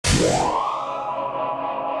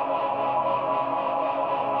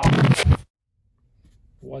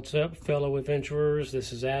What's up, fellow adventurers?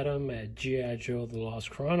 This is Adam at G.I.Joe The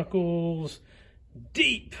Lost Chronicles,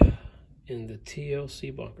 deep in the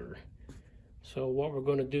TLC bunker. So what we're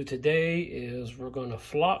going to do today is we're going to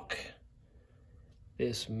flock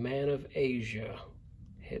this Man of Asia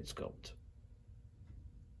head sculpt.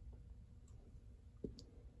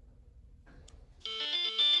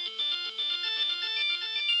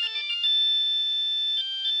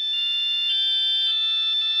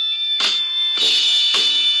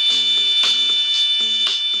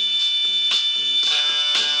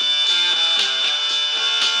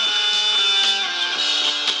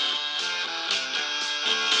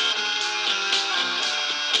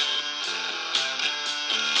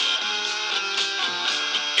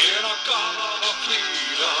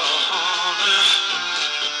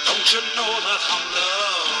 Don't you know that I'm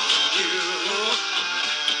loving you?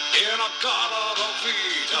 In a Gala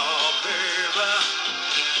Vida, baby.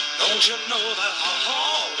 Don't you know that I'll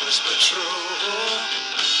always be true?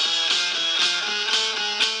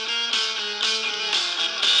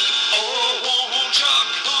 Oh, won't you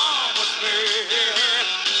come with me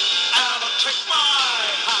and take my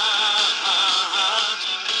hand?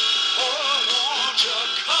 Oh, won't you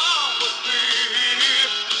come with me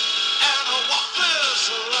and walk this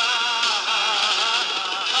line?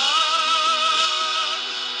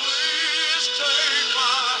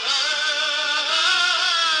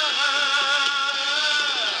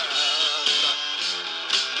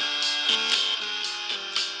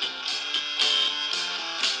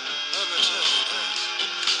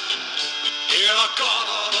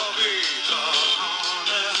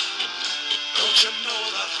 Don't you know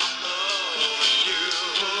that I'm loving you?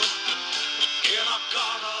 In a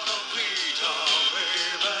Gala Vida,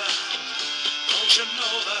 baby. Don't you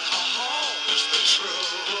know that I'll always be true?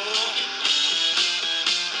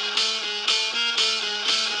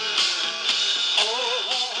 Oh,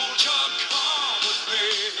 won't you come with me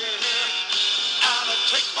and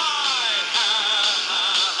take my hand?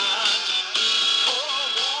 Oh,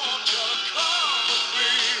 won't you come with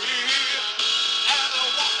me and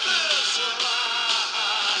walk this line?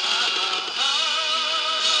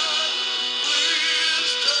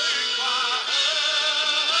 Please take my hand.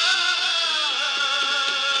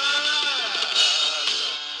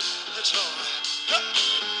 It's all right.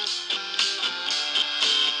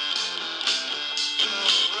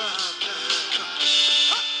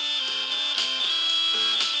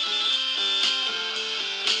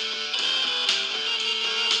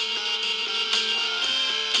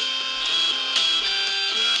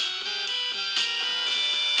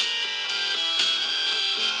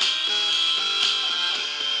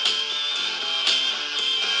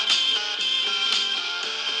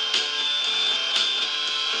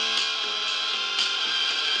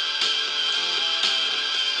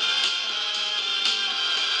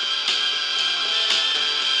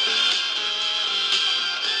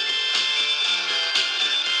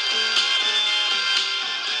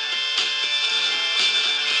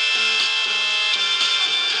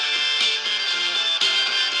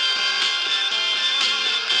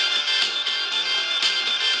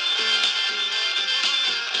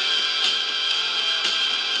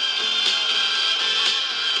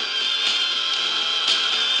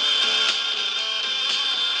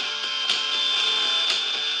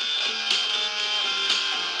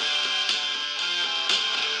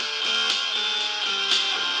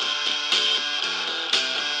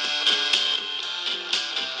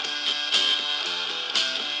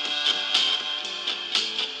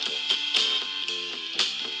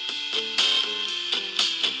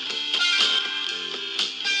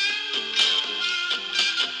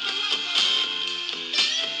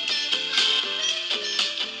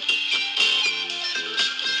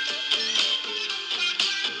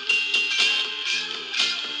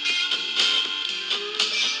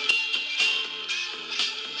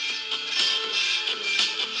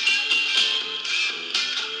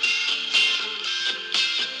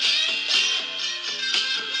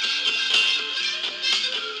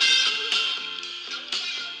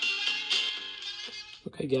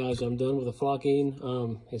 Okay guys, I'm done with the flocking.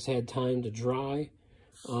 It's had time to dry.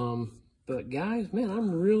 But guys, man,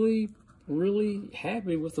 I'm really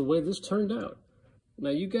happy with the way this turned out.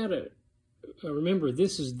 Now you gotta remember,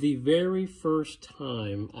 this is the very first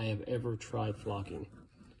time I have ever tried flocking.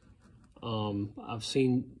 I've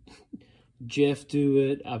seen Jeff do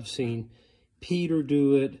it. I've seen Peter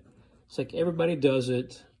do it. It's like everybody does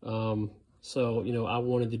it. So, you know, I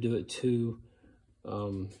wanted to do it too.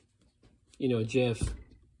 You know, Jeff,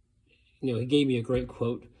 you know, he gave me a great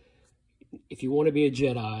quote. if you want to be a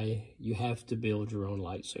Jedi, you have to build your own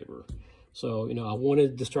lightsaber. So, you know, I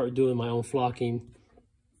wanted to start doing my own flocking.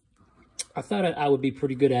 I thought I would be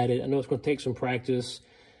pretty good at it. I know it's going to take some practice.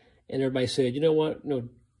 And everybody said, you know what,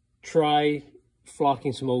 try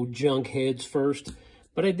flocking some old junk heads first.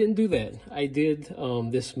 But I didn't do that. I did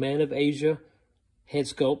this Man of Asia head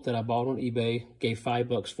sculpt that I bought on eBay, gave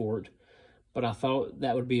 $5 for it. But I thought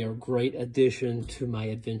that would be a great addition to my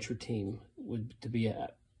adventure team,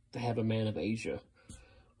 to have a Man of Asia.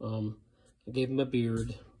 I gave him a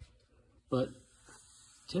beard. But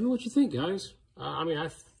tell me what you think, guys. I mean,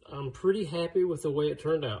 I'm pretty happy with the way it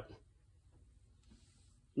turned out.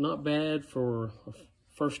 Not bad for a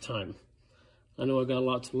first time. I know I got a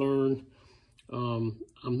lot to learn. I'm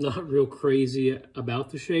not real crazy about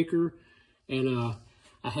the shaker, and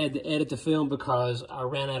I had to edit the film because I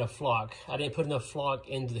ran out of flock. I didn't put enough flock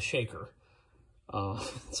into the shaker,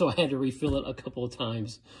 so I had to refill it a couple of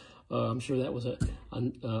times. I'm sure that was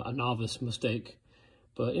a novice mistake.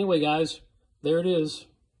 But anyway, guys, there it is.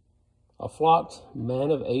 A flocked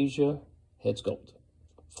Man of Asia head sculpt.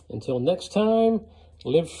 Until next time,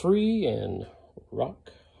 live free and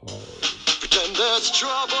rock hard. Pretend there's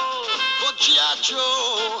trouble for G.I.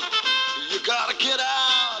 Joe. You gotta get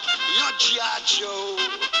out, you're G.I. Joe.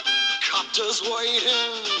 Copter's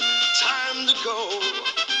waiting, time to go.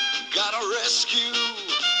 Gotta rescue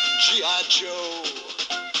G.I. Joe.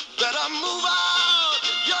 Better move out,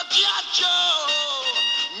 you're G.I. Joe.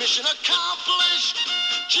 Mission accomplished,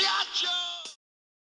 G.I.